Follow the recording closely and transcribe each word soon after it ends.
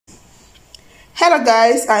Hello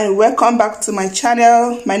guys, and welcome back to my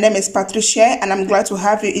channel. My name is Patricia and I'm glad to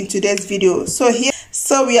have you in today's video. So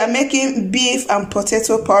we are making beef and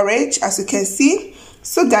potato porridge, as you can see.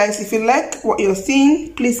 So guys, if you like what you're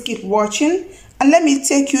seeing, please keep watching and let me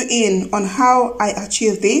take you in on how I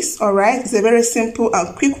achieve this. All right, it's a very simple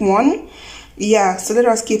and quick one. Yeah, so let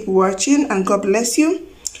us keep watching and God bless you.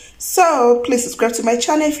 So please subscribe to my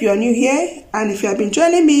channel if you are new here, and if you have been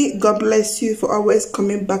joining me, God bless you for always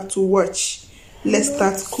coming back to watch. Let's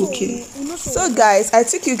start cooking. So guys, I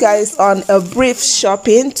took you guys on a brief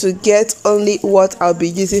shopping to get only what I'll be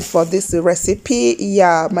using for this recipe.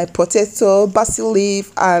 Yeah, my potato, basil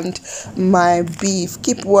leaf, and my beef.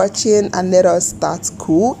 Keep watching and let us start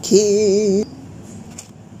cooking.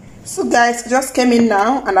 So guys, just came in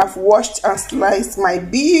now and I've washed and sliced my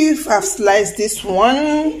beef. I've sliced this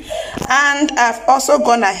one and I've also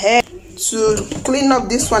gone ahead to clean up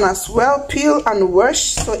this one as well, peel and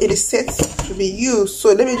wash, so it is set to be used.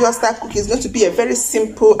 So let me just start cooking. It's going to be a very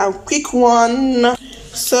simple and quick one.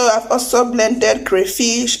 So I've also blended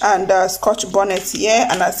crayfish and scotch bonnet here,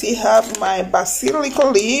 and I still have my basil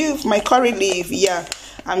leaf, my curry leaf. Yeah,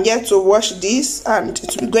 I'm here to wash this and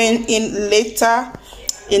it will be going in later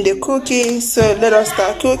in the cooking. So let us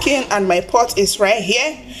start cooking, and my pot is right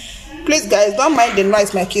here. Please guys, don't mind the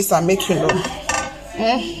noise my kids are making though.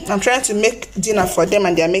 I'm trying to make dinner for them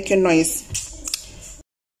and they are making noise.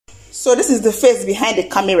 So this is the face behind the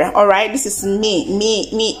camera. All right, this is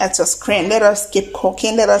me at your screen. Let us keep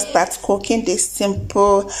cooking. Let us start cooking this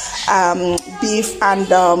simple beef and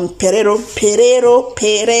Pereiro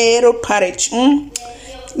porridge.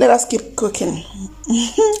 Let us keep cooking.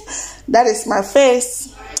 That is my face.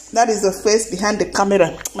 That is the face behind the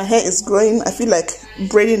camera. My hair is growing. I feel like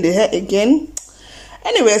braiding the hair again.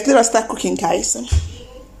 Anyways, let us start cooking, guys.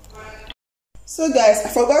 So guys, I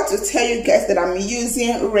forgot to tell you guys that I'm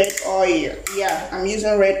using red oil. Yeah, I'm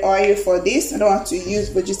using red oil for this. I don't want to use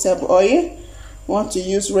vegetable oil. I want to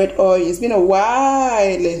use red oil. It's been a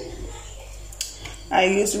while I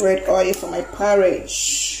use red oil for my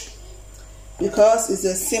porridge because it's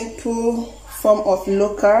a simple form of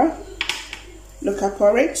local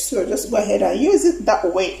porridge. So just go ahead and use it that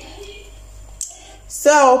way.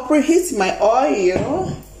 So preheat my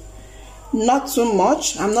oil, not too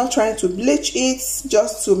much. I'm not trying to bleach it,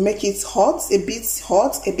 just to make it hot, a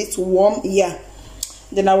bit warm. Yeah,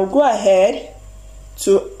 then I will go ahead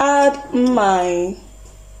to add my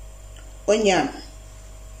onion.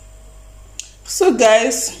 So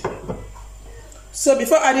guys, so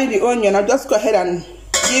before adding the onion, I'll just go ahead and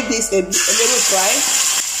give this a little fry,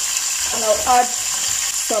 and I'll add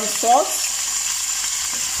some salt.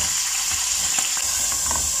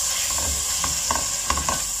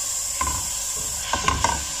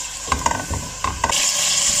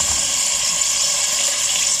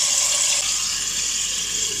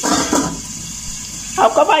 I'll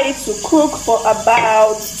cover it to cook for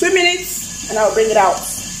about 2 minutes and I'll bring it out.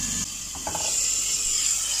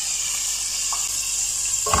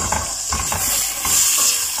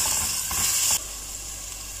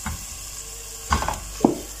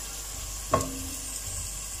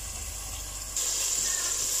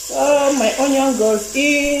 So my onion goes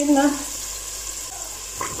in.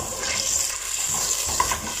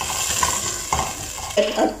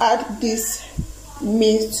 And add this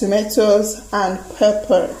minced tomatoes and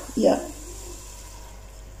pepper. Yeah,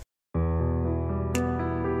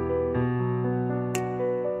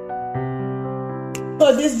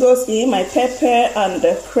 so this goes in my pepper and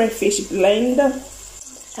the crayfish blend,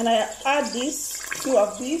 and I add two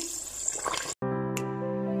of these.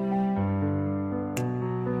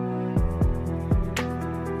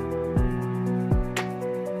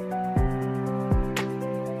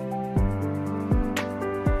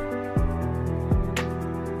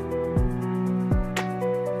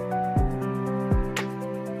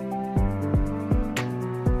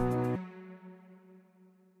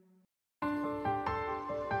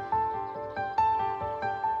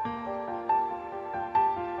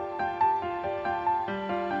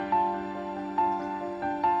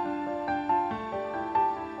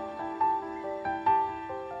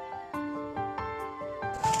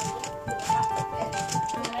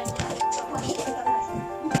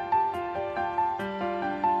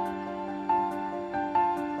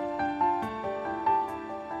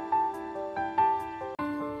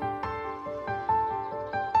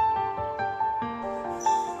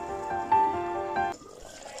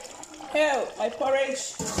 Hey, my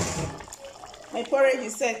porridge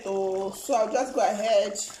is set. Oh, so I'll just go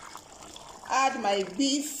ahead, add my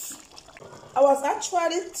beef. I was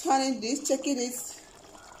actually turning this, checking it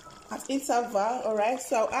at interval. All right,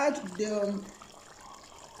 so I'll add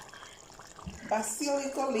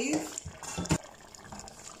basilico leaf,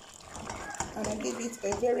 and I give it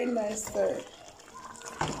a very nice stir.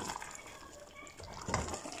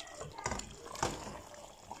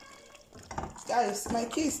 Guys, my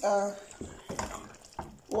kids are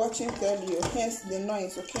watching tell you, hence the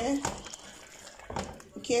noise, okay?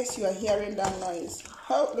 In case you are hearing that noise.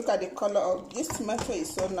 Oh, look at the color of this tomato,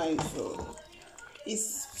 is so nice. So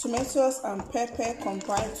it's tomatoes and pepper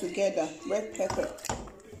combined together. Red pepper,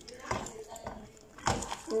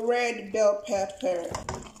 red bell pepper.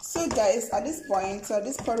 So guys, at this point,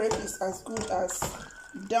 this porridge is as good as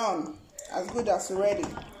done, as good as ready.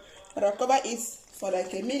 But I'll cover it for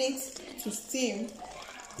like a minute to steam.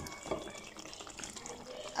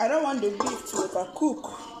 I don't want the beef to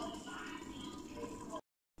overcook.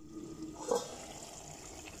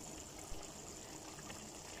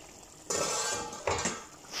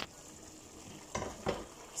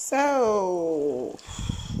 So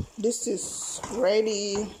this is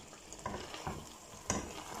ready.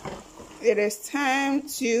 It is time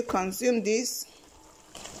to consume this.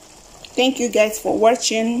 Thank you guys for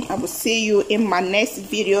watching. I will see you in my next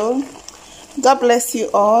video. God bless you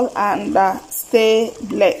all, and stay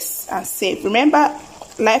blessed and safe. Remember,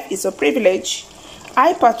 life is a privilege.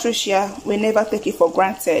 I, Patricia, will never take it for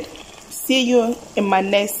granted. See you in my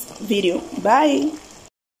next video. Bye.